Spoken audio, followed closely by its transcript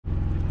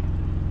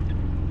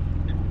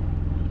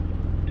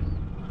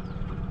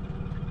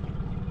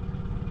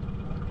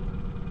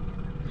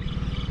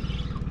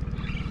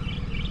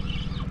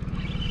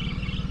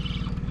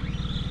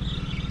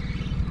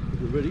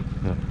ready?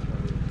 Yeah.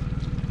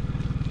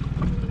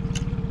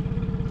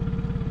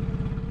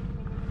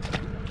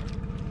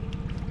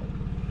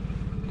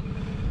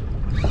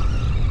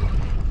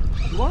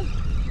 You want?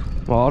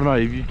 Well, I don't know,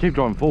 if you keep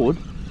driving forward,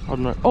 I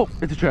don't know. Oh,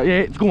 it's a trout,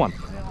 yeah, it's a good one.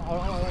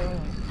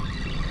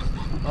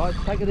 Alright,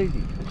 take it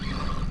easy.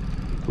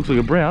 Looks like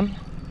a brown.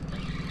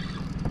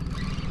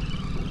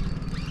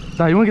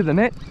 So you want to get the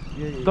net?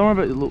 Yeah, yeah. Don't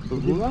worry about the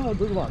Big one or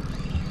little one?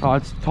 Oh,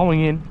 it's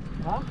towing in.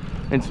 Huh?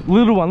 It's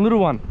little one, little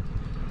one.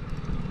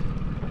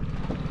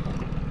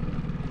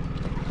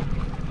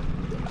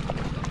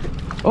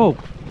 Oh.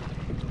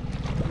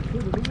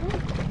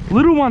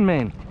 Little one,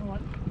 man.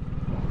 Alright.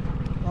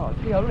 Oh,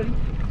 it's here already.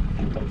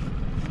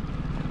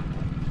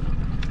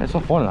 It's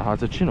not finding that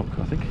hard, it's a chinook,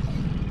 I think.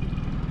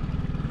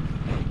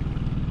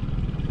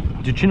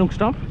 Did chinook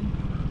stump?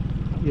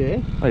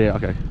 Yeah. Oh yeah,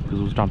 okay, because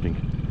it was jumping.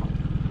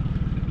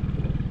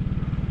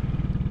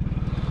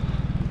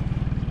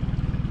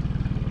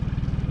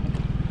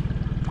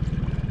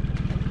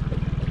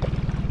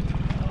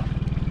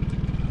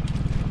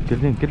 Get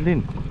it in, get it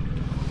in.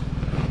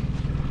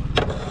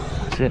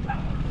 That's it. Well,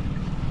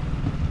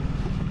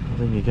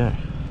 there you go.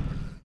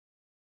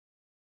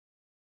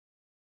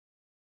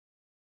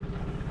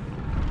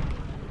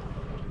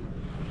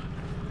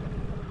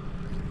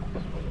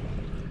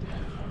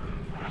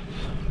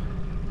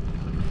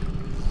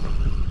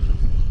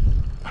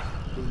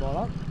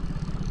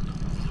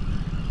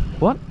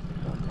 What?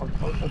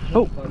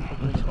 Oh,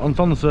 it's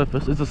on the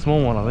surface. It's a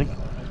small one, I think.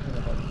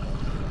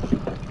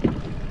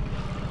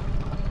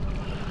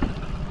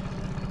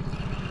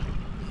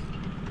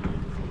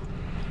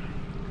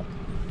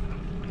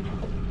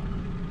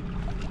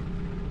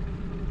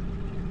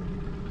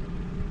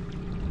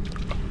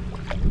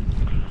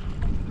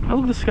 Oh,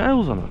 look at the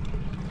scales on it.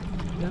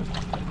 Yeah.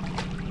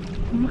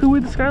 Look at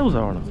where the scales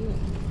are on it.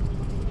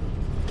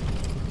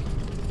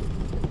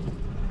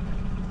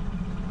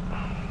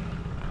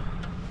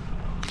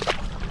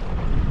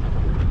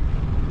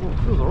 Oh,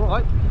 feels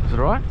alright. Is it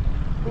alright?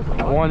 Feels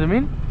alright. Wind them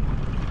in?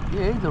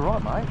 Yeah, he's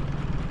alright, mate.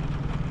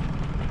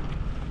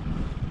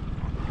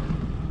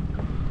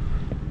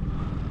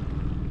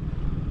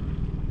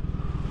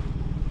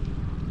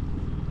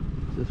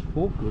 Is this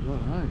fork good? I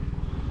don't know.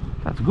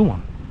 That's a good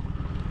one.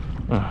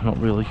 Not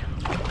really.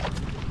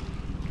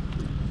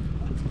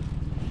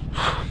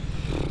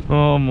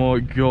 Oh my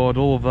god,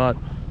 all of that.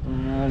 I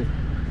know.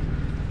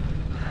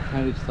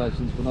 Panic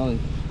stations for nothing.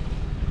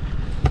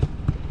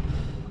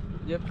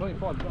 Yep,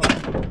 25.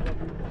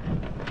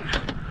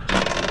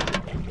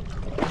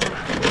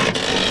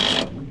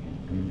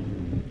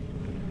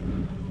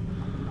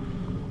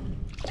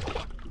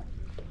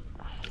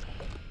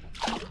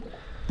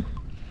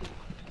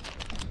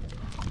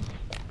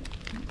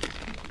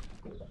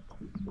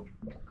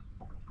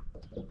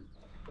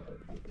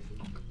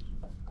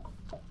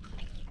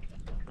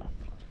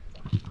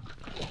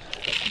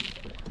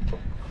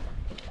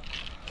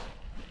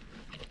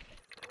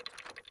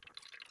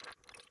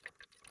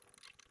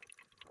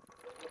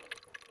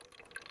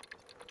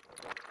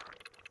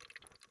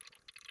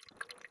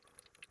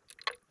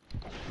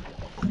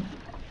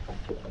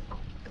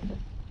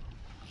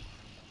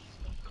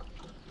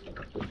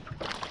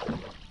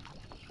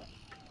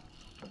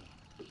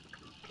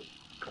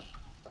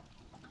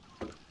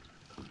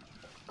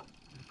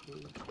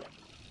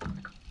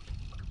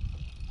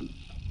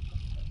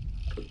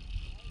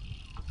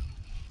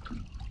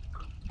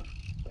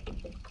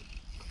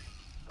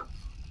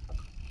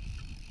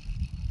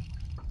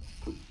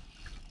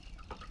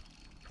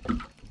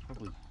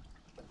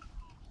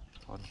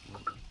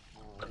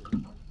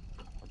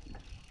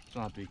 It's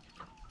not big.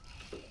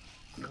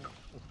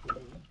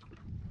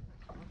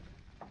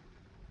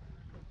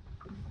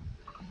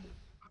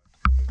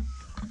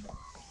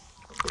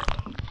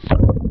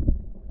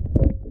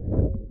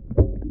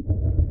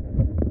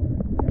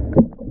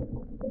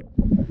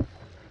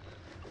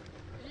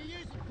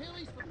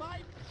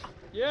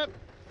 Yep.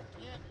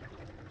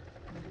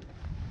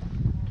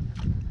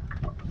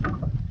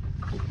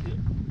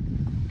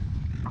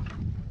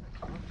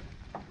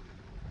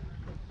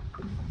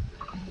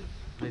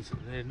 Need some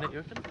net, you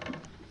reckon?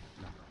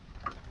 No.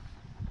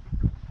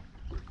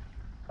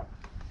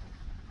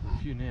 A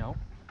few now.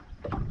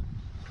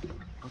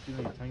 What do you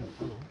think? Tangle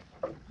full.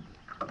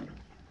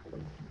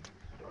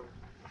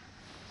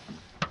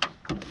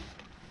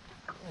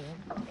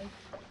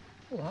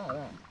 Oh, hard,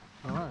 that.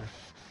 I know.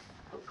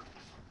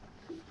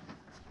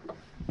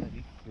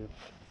 Maybe. Yep.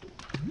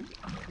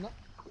 No.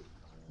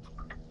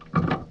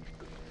 Oh,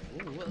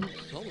 well,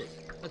 that's solid.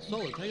 That's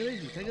solid. Take it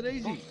easy. Take it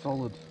easy.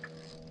 Solid.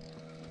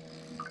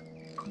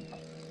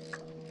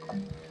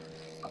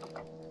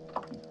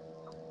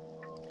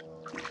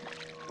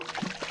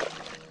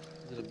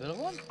 Is it a better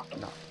one?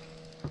 No.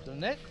 Is it a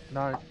net?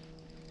 No.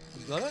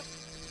 You got it?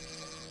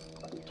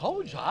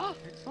 Told ya.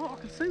 It's not. I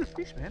can see the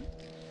fish, man.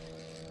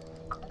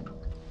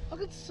 I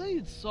can see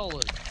it's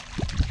solid.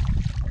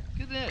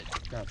 Get net.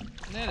 Go.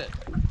 Net it.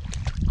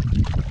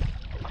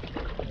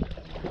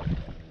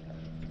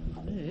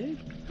 Yeah.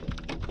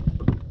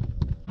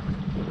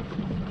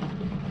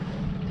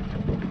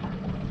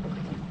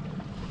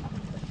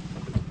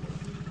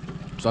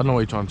 So I don't know what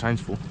you're trying to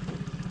change for.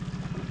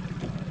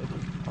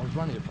 I was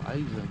running it for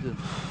ages and I didn't.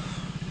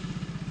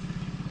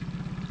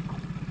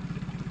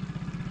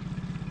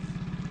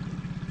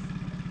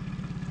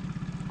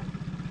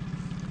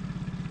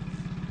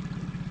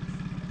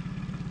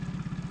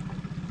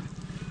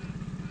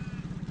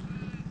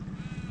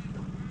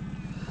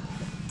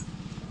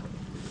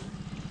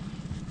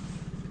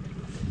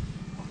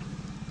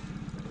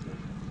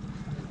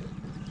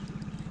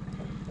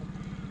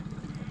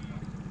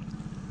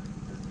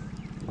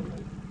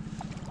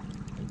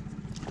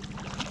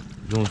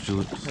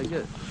 Hey,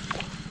 get it.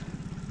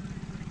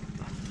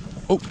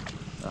 Oh!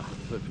 Ah,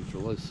 perfect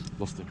release.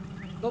 Lost him.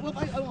 No, wait,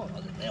 now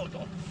it's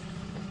on.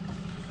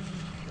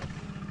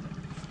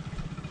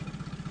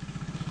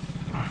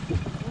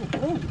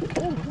 Oh,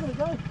 where'd it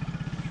go?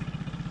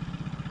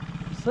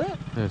 See it?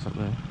 Yeah, it's up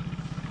there.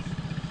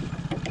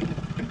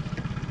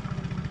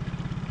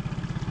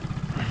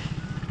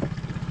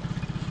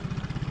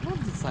 What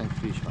is the same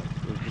fish, mate?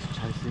 We're just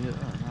chasing it.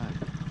 Oh, no.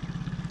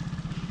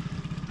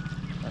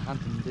 They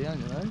hunt them down,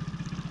 you know?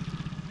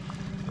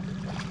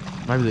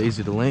 Maybe they're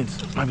easier to land.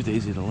 Maybe they're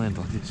easier to land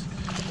like this.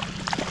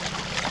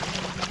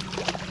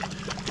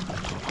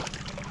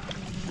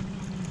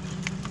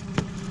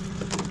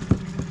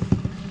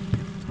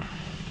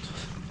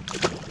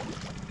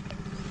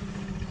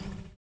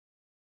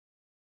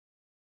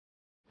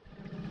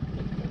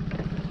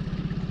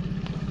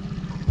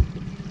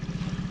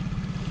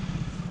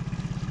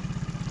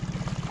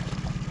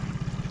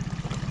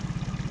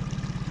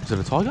 Is it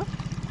a tiger? I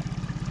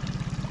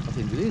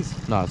think it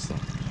is. No, it's not.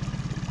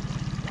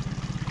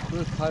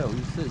 Where's tail?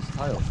 You see its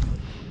tail.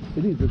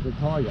 It is, it's a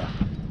tiger.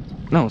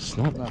 No, it's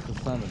not. No, it's a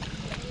salmon.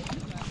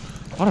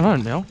 I don't know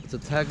now. It's a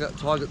tiger.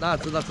 No,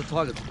 that's a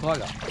tiger. It's a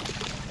tiger.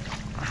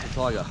 It's a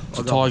tiger. It's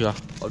a tiger.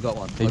 I got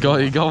one. He got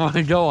one.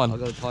 I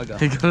got a tiger.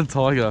 He got a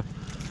tiger.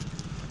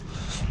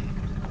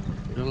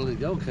 You gonna let it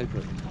go or keep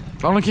it?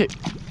 I want to keep.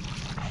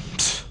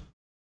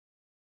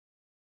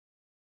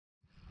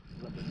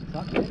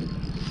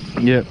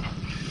 Yep.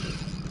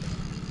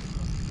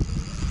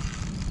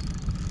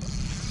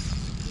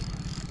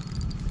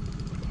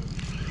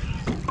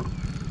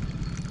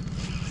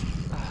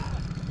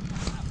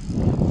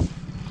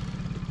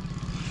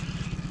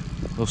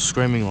 Little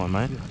screaming line,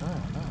 mate. No.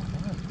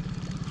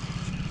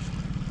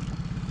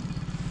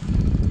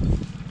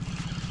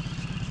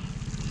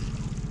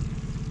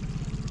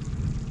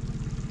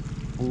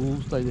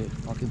 Oh, stay there.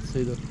 I can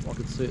see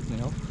it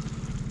now.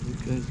 It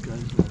goes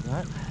like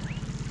that.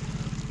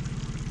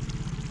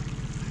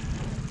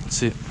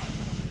 That's it.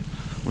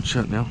 Watch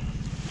out now.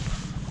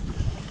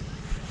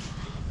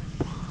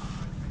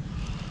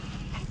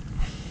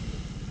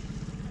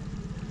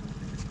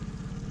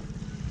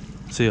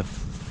 See ya.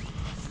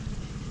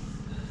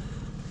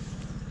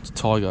 It's a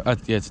tiger.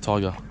 Yeah, it's a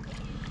tiger.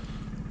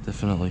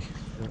 Definitely.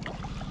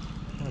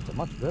 That's a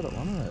much better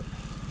one, isn't it?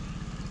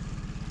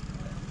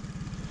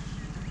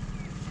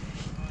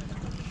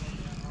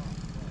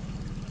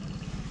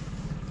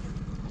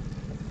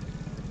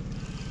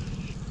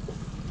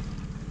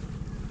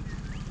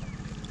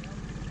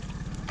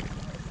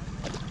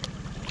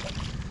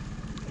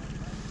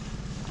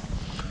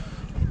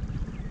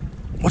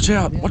 Watch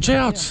out! Watch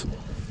out!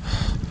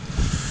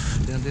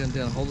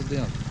 Down. Hold it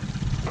down.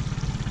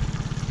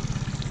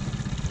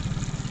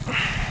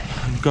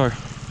 Go.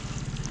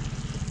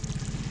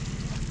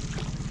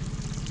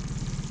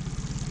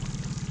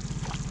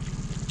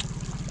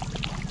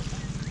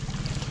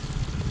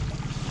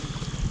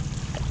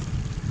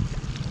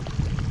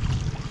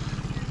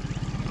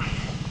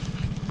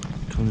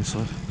 Come this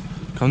side.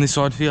 Come this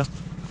side here.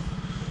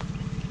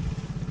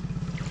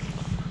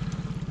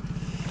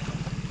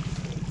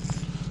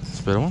 It's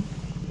a better one.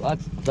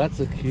 That's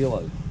a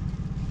kilo.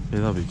 Yeah,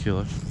 that'll be a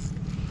kilo.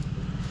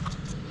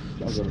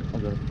 I got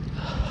it.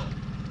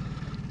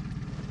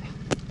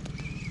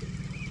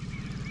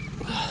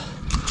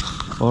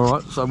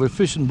 Alright, so we're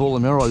fishing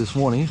Bullen Merri this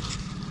morning.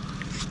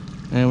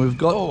 And we've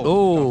got,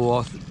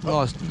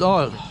 nice, we've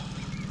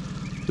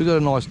got a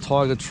nice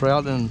tiger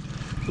trout, and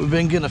we've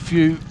been getting a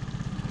few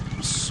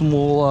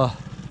smaller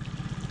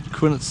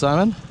quinnet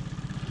salmon.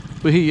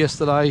 We were here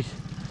yesterday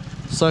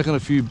soaking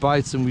a few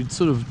baits, and we'd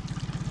sort of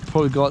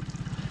probably got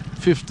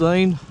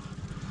 15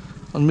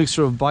 on a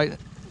mixture of bait.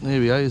 There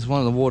we go, there's one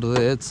in the water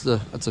there, that's a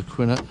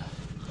quinnet.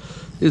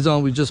 Here's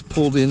one we just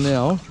pulled in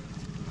now.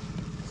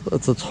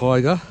 That's a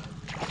tiger.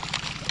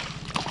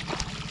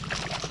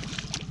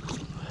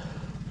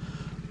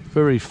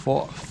 Very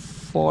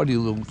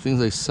fighty little things.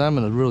 These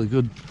salmon are really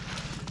good.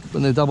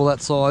 When they're double that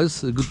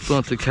size, they're good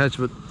fun to catch,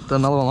 but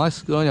done another one,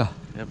 Ace, good on ya.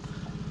 Yep.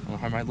 On a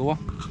homemade lure.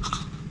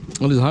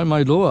 On his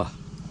homemade lure.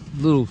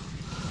 Little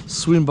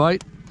swim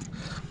bait.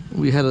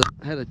 We had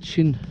a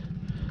chin,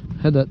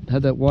 had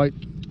that weight.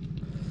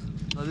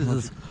 So this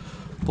is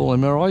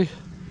Bullen Merri.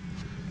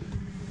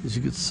 As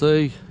you can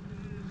see,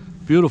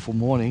 beautiful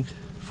morning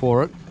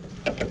for it.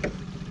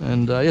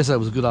 And yesterday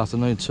was a good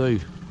afternoon too.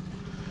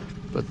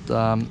 But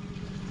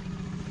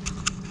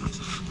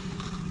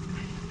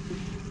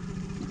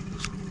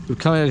we've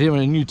come out here in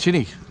a new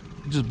tinny.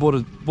 We just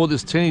bought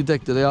this tinny,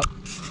 decked it out.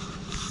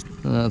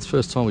 It's the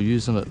first time we're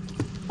using it.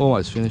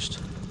 Almost finished.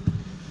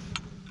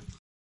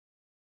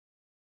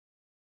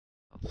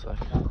 So.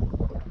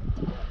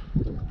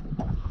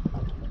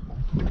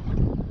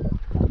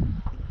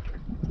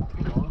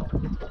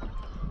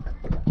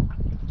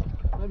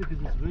 Maybe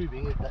because it's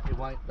moving, they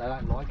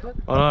don't like it.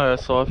 I know,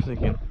 that's what I was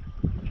thinking.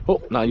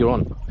 Oh, no, you're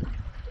on.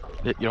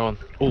 Yeah, you're on.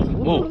 Oh.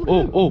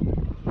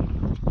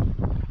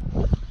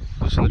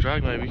 Listen to the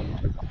drag, maybe.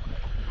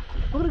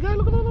 Look at it go,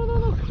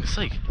 look. Let's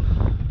see.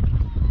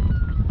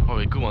 Might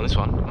be a good one, this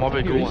one. Might be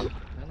a good one.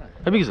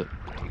 How big is it?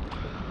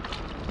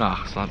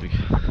 Ah, it's not big.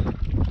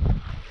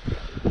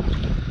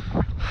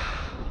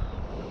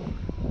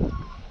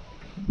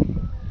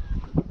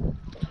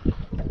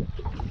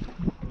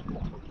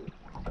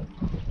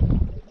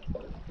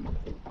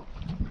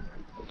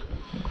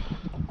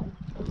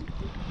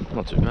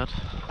 Not too bad.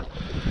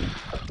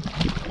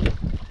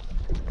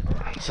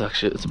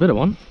 It's a better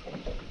one.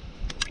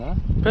 Huh?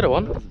 Better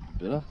one.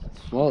 Better.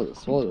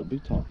 Swallowed it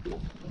big time.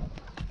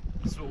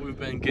 That's what we've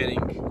been getting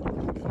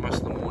for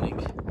most of the morning.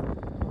 So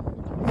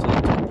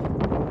the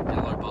top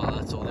yellow bar,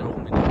 that's all, they're all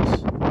minnows.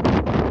 So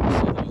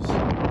these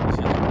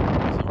yellow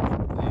bars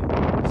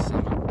are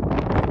salmon.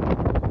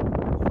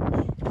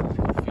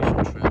 Fish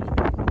and trout.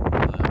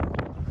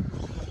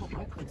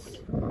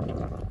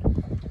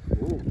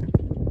 Ooh.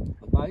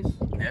 The base?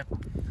 Yep.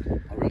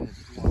 I reckon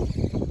it's one.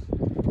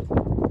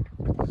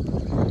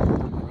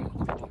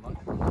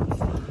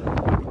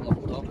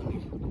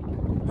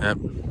 Yep.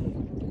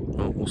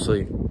 Well, we'll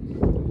see.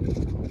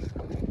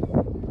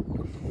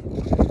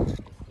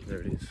 There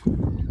it is.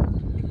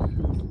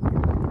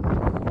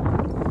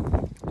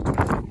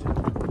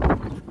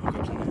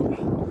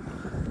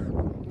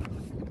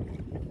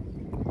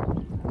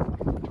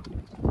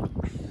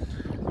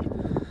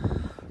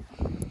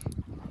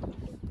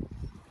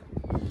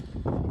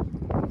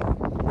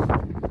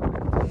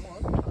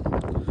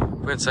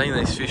 We've been seeing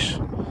these fish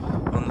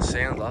on the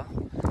sounder.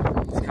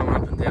 It's coming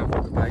up and down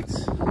with the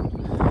baits.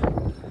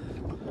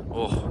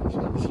 Oh,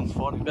 this one's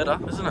fighting better,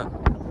 isn't it?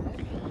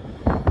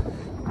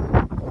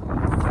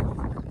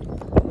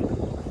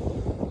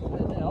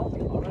 Now,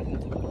 I reckon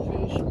it's a good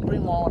fish.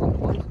 Bring my line up,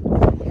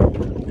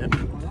 please. Yep.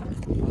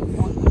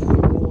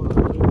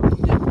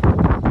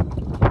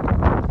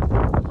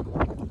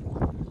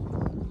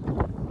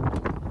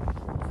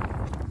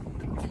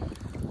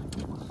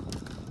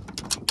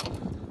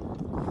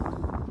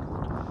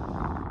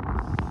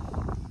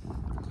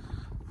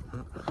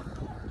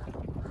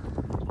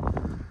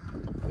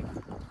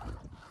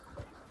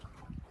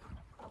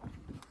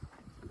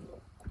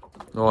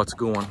 Oh, it's a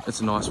good one. It's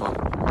a nice one.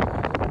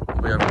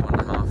 We have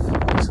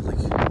 1.5 easily.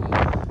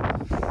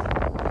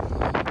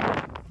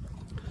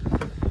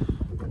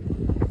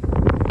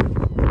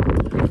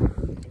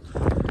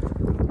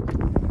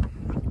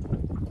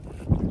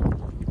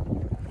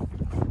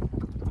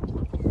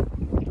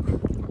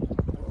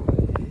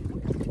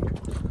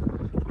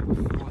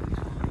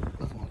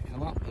 Doesn't want to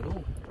come up at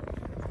all.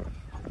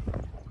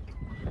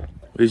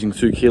 We're using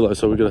 2 kilos,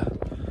 so we're gonna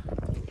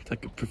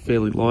take it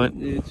fairly light.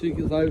 Yeah, 2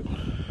 kilos.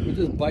 We're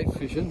just bait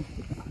fishing.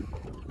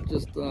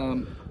 Just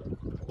fill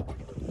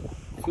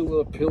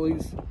the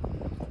pillies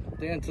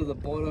down to the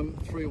bottom,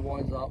 3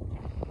 winds up.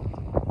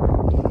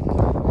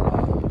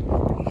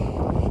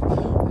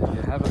 There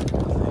you have it.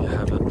 There you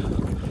have it.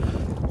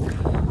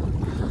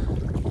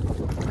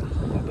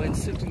 I've been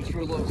sifting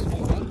through a lot of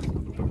small ones.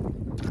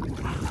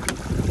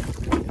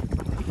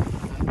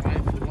 And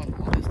waiting for one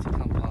like this to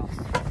come past.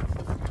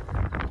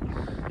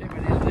 Every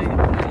now and then you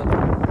put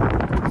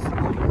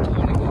another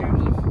tiny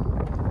cubes of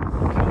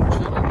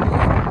pilchard and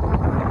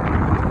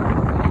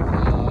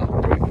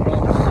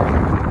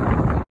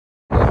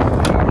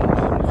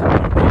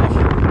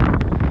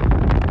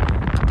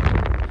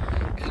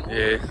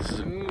Yeah, this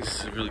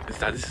is really good.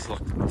 This is like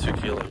 2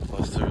 kilos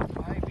close to it.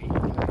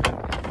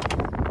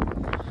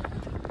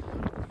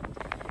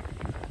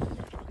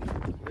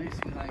 These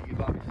things don't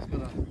give up, you just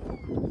gotta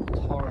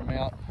tire them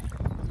out.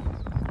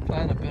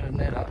 Playing a better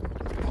net up,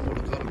 I would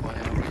have got it by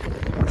now.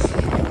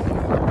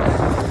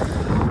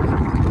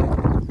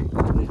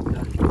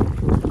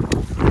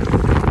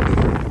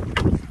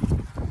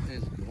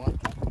 There's a good one.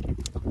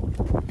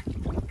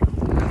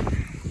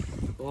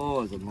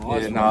 Oh, it's a nice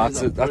one. Yeah, no,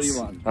 that's a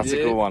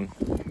Yeah. good one.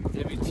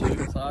 Heavy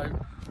too, so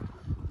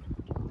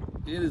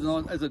yeah, it is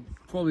nice. It's a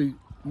probably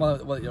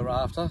what you're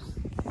after.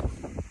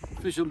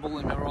 Fishing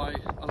Bullen, Merri,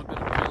 on a bit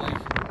of belly.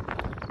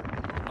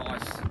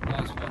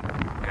 Nice one.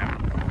 Yeah.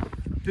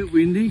 Bit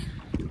windy.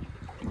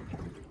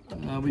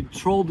 We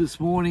trawled this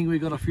morning. We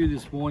got a few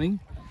this morning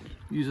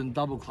using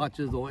double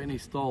clutches or any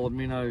style of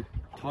minnow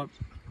type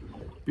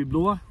bibbed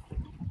lure.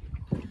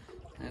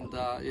 And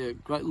yeah,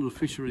 great little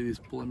fishery, this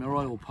Bullen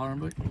Merri or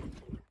Purrumbete.